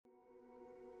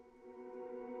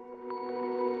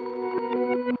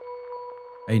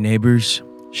Hey neighbors,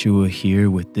 Shua here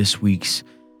with this week's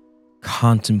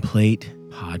Contemplate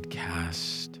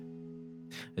podcast.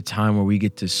 A time where we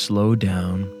get to slow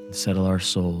down and settle our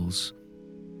souls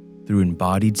through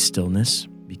embodied stillness,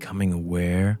 becoming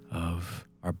aware of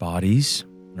our bodies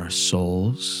and our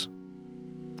souls,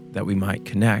 that we might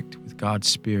connect with God's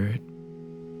Spirit.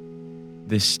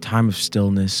 This time of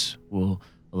stillness will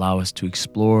allow us to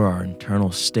explore our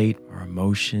internal state, our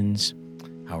emotions,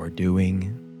 how we're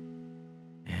doing.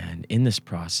 And in this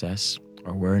process,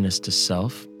 our awareness to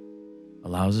self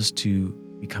allows us to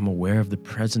become aware of the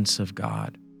presence of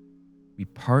God. We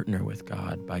partner with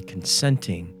God by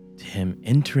consenting to Him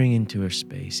entering into our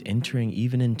space, entering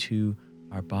even into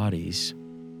our bodies,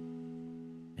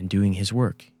 and doing His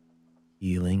work,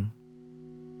 healing,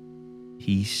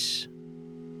 peace,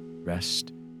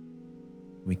 rest.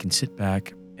 We can sit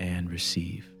back and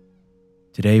receive.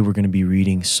 Today we're going to be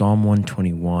reading Psalm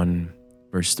 121,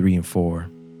 verse 3 and 4.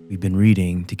 We've been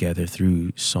reading together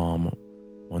through Psalm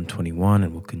 121,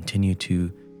 and we'll continue to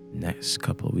the next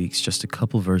couple of weeks, just a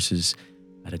couple verses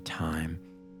at a time.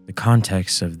 The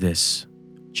context of this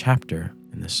chapter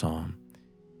in the psalm,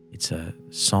 it's a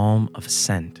psalm of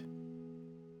ascent.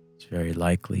 It's very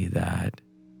likely that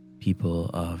people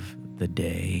of the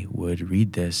day would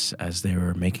read this as they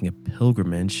were making a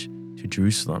pilgrimage to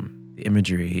Jerusalem. The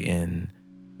imagery in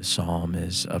the psalm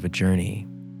is of a journey.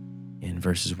 In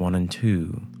verses 1 and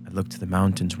 2, I look to the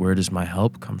mountains. Where does my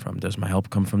help come from? Does my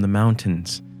help come from the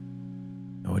mountains?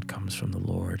 No, it comes from the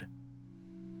Lord.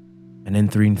 And in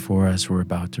 3 and 4, as we're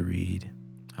about to read,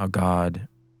 how God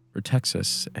protects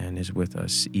us and is with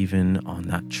us even on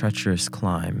that treacherous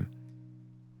climb.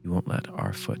 He won't let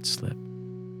our foot slip.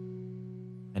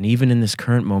 And even in this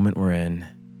current moment we're in,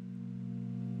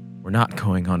 we're not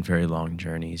going on very long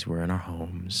journeys. We're in our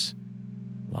homes.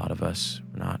 A lot of us,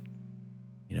 we're not,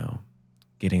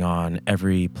 getting on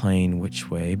every plane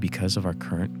which way because of our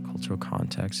current cultural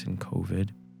context in COVID.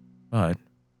 But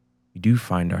we do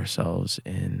find ourselves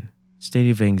in a state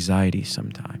of anxiety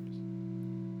sometimes,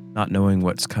 not knowing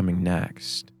what's coming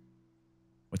next,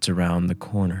 what's around the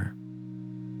corner,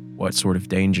 what sort of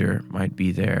danger might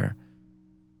be there.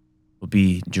 Will it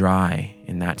be dry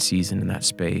in that season, in that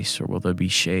space, or will there be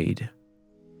shade?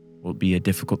 Will it be a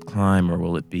difficult climb, or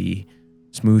will it be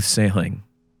smooth sailing?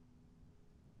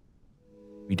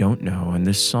 We don't know, and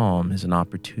this psalm is an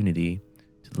opportunity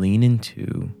to lean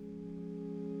into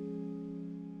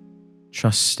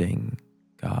trusting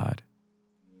God.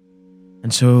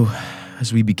 And so,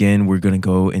 as we begin, we're going to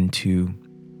go into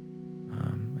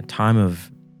a time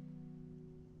of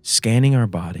scanning our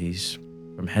bodies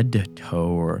from head to toe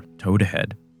or toe to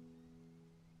head,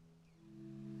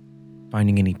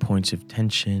 finding any points of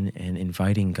tension and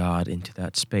inviting God into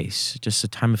that space. Just a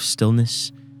time of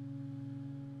stillness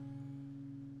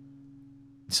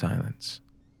and silence.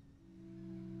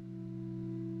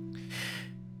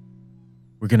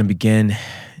 We're going to begin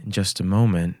in just a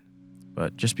moment,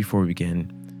 but just before we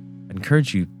begin, I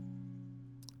encourage you,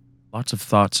 lots of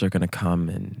thoughts are going to come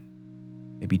and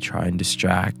maybe try and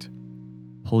distract,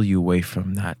 pull you away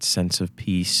from that sense of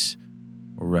peace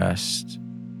or rest.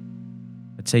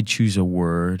 I'd say choose a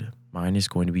word. Mine is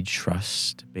going to be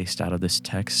trust, based out of this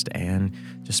text and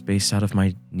just based out of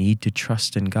my need to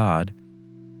trust in God.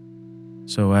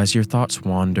 So as your thoughts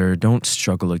wander, don't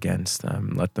struggle against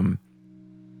them. Let them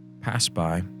pass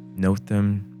by, note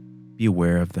them, be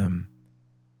aware of them.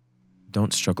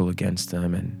 Don't struggle against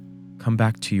them and come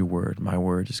back to your word. My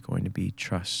word is going to be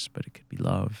trust, but it could be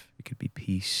love, it could be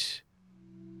peace.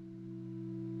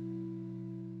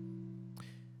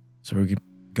 So we're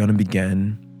going to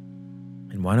begin,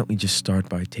 and why don't we just start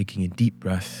by taking a deep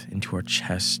breath into our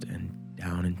chest and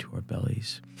down into our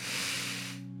bellies.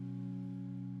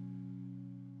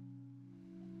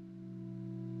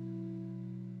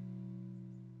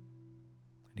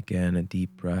 And again, a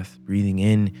deep breath, breathing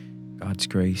in God's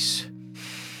grace,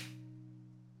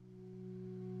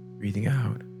 breathing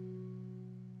out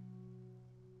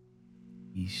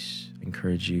peace. I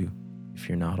encourage you, if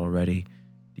you're not already,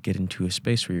 to get into a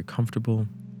space where you're comfortable.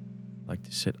 I like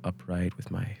to sit upright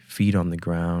with my feet on the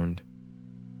ground.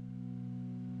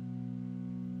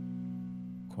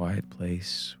 Quiet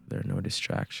place where there are no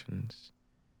distractions.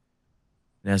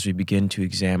 And as we begin to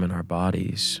examine our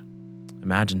bodies,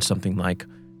 imagine something like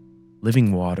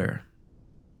living water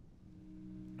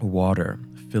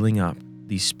filling up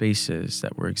these spaces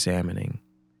that we're examining.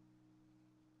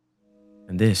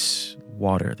 And this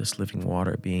water, this living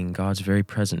water, being God's very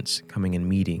presence coming and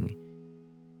meeting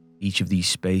each of these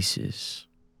spaces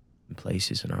and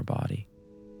places in our body.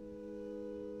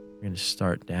 We're going to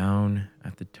start down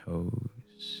at the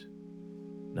toes.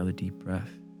 Another deep breath.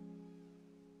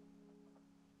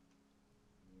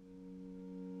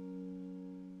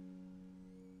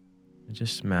 And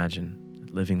just imagine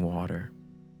that living water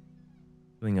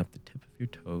filling up the tip of your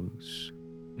toes.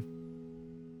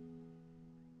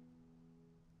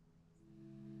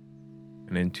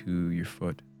 And into your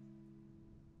foot,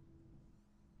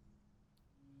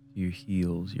 your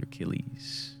heels, your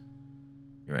Achilles,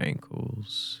 your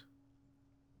ankles,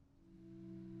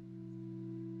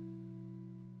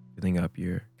 filling up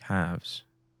your calves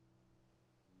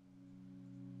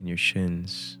and your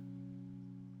shins,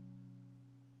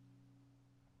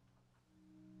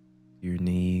 your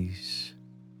knees,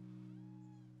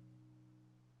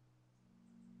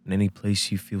 and any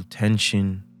place you feel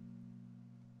tension,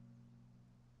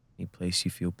 any place you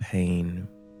feel pain,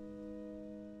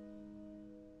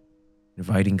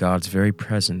 inviting God's very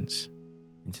presence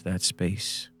into that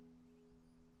space.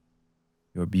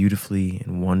 You're beautifully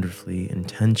and wonderfully,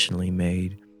 intentionally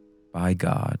made by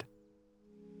God.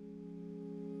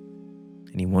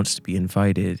 And He wants to be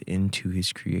invited into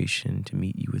His creation to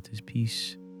meet you with His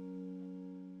peace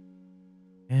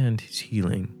and His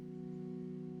healing.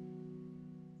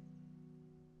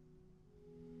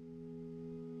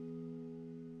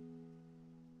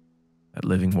 That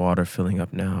living water filling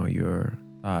up now your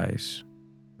thighs,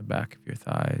 the back of your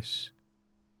thighs,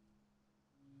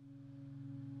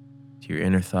 to your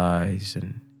inner thighs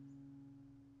and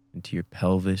into your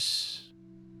pelvis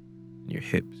and your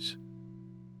hips.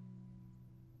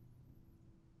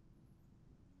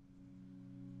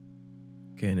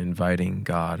 Again, inviting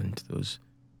God into those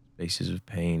spaces of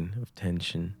pain, of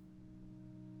tension,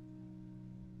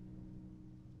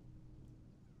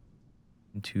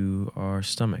 into our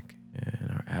stomach and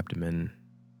our abdomen,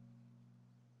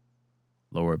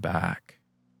 lower back,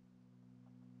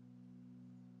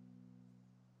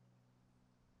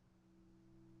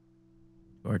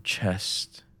 our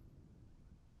chest,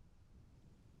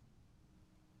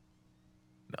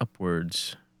 and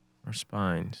upwards, our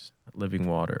spines, that living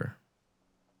water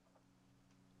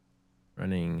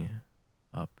running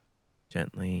up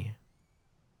gently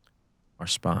our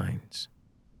spines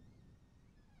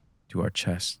to our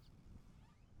chest,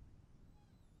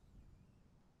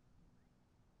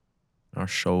 our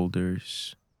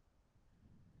shoulders,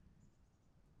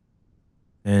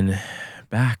 and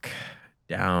back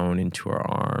down into our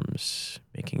arms,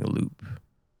 making a loop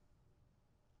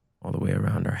all the way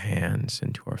around our hands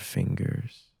into our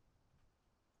fingers,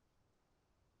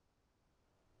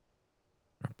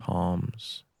 our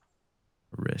palms,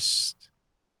 our wrist,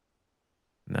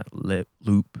 and that lip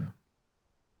loop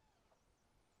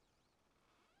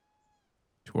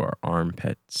to our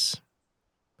armpits,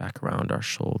 back around our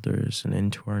shoulders and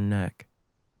into our neck.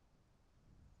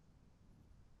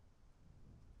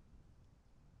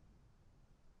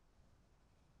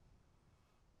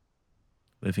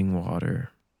 Living water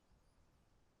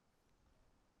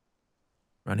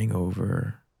running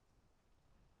over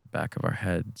the back of our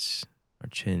heads, our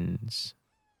chins,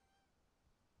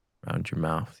 around your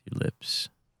mouth, your lips,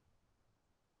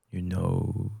 your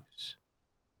nose,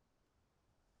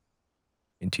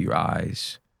 into your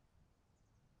eyes,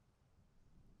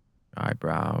 your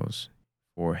eyebrows,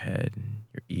 forehead,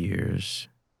 your ears.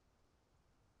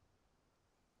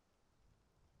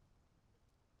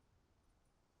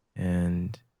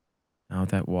 And now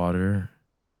that water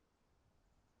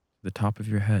to the top of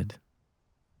your head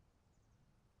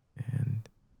and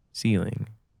ceiling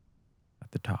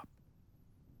at the top.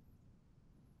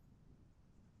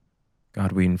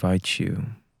 God, we invite you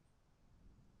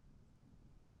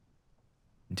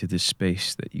into this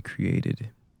space that you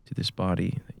created, to this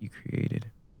body that you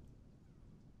created.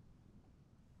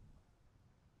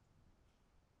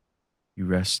 We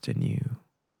rest in you.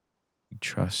 We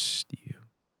trust you.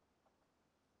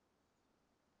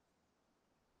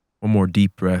 One more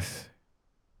deep breath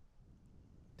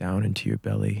down into your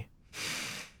belly.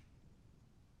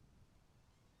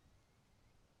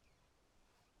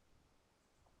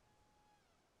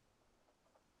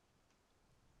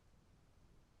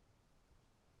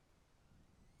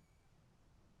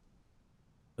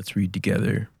 Let's read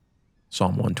together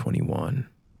Psalm 121,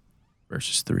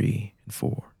 verses 3 and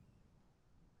 4.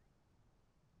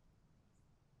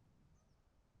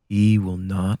 He will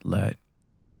not let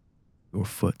your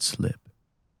foot slip.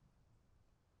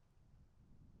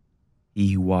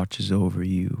 He who watches over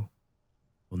you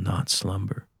will not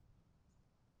slumber.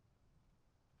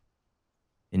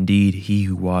 Indeed, he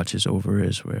who watches over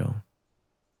Israel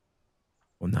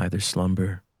will neither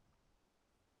slumber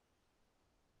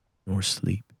nor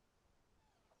sleep.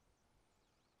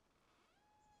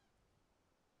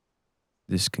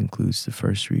 This concludes the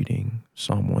first reading,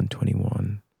 Psalm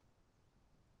 121,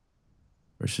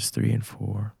 verses 3 and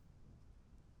 4.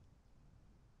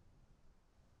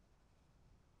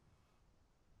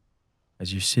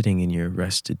 as you're sitting in your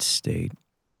rested state,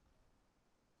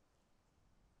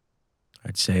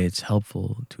 I'd say it's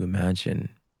helpful to imagine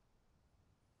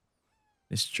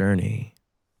this journey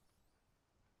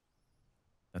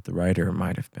that the writer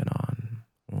might have been on,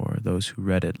 or those who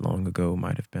read it long ago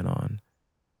might have been on,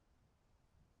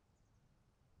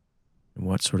 and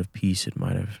what sort of peace it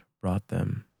might have brought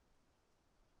them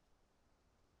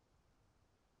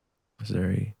as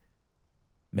they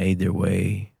made their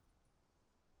way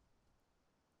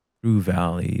through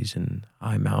valleys and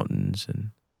high mountains and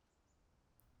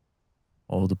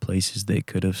all the places they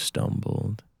could have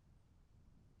stumbled,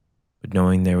 but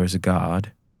knowing there was a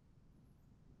God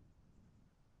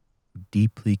who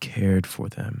deeply cared for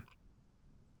them.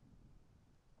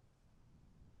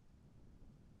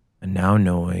 And now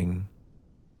knowing,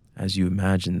 as you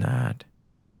imagine that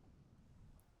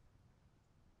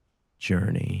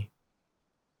journey,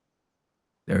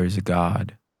 there is a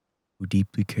God who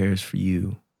deeply cares for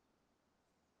you.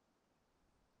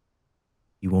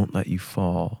 He won't let you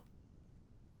fall.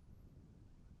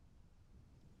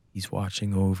 He's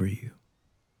watching over you.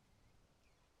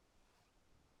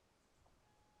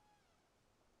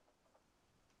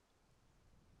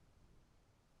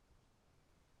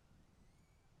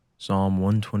 Psalm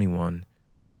 121,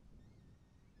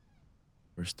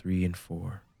 verse 3 and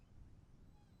 4.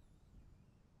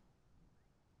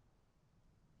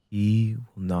 He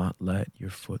will not let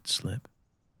your foot slip.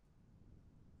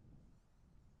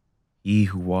 He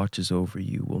who watches over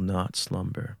you will not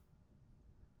slumber.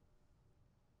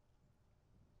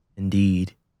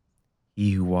 Indeed,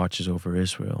 he who watches over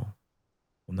Israel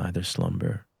will neither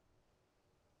slumber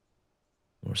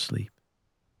nor sleep.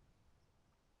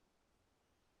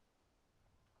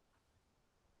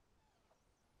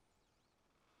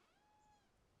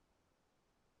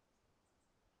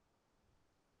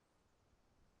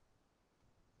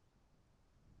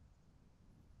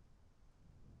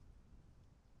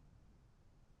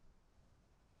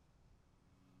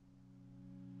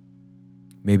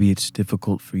 Maybe it's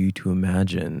difficult for you to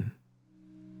imagine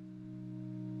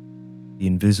the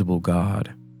invisible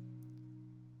God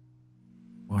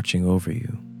watching over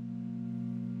you.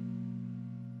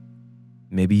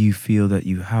 Maybe you feel that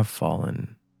you have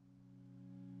fallen.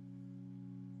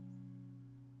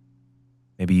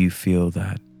 Maybe you feel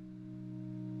that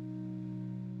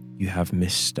you have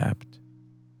misstepped.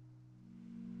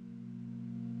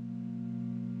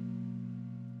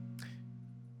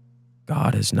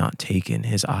 God has not taken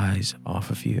his eyes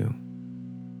off of you.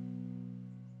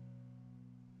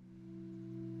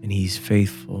 And he's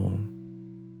faithful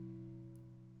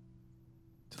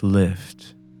to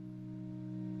lift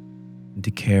and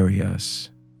to carry us,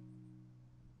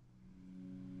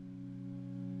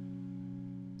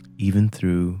 even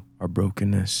through our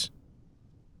brokenness,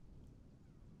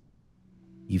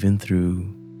 even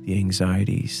through the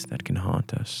anxieties that can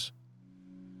haunt us,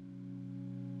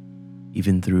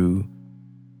 even through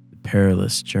the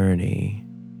perilous journey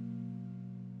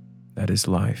that is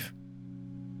life.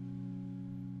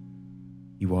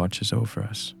 He watches over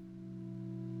us.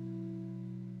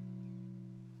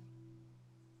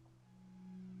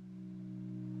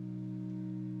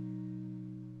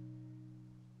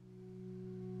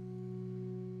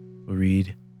 We'll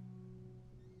read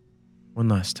one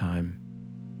last time.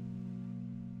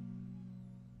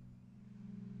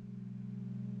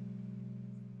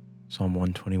 Psalm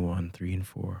 121, 3 and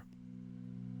 4.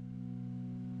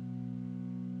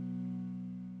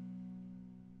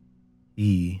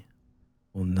 He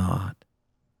will not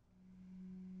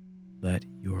let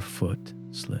your foot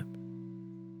slip.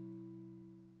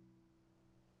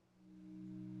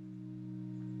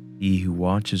 He who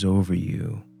watches over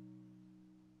you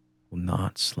will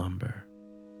not slumber.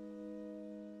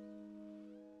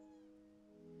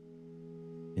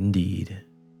 Indeed,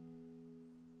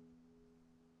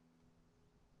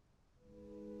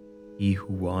 he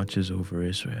who watches over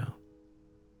Israel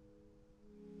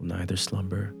will neither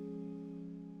slumber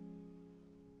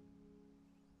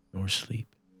nor sleep.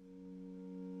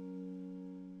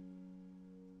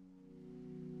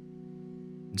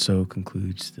 And so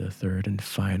concludes the third and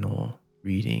final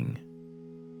reading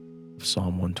of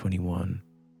Psalm 121,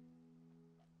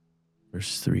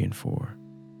 verses 3 and 4.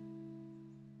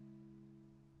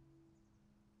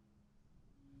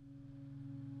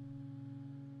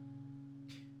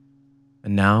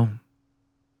 And now,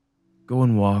 go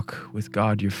and walk with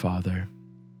God your Father,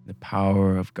 the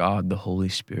power of God the Holy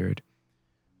Spirit,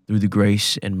 through the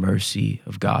grace and mercy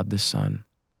of God the Son,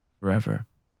 forever.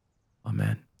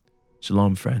 Amen.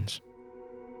 Shalom, friends.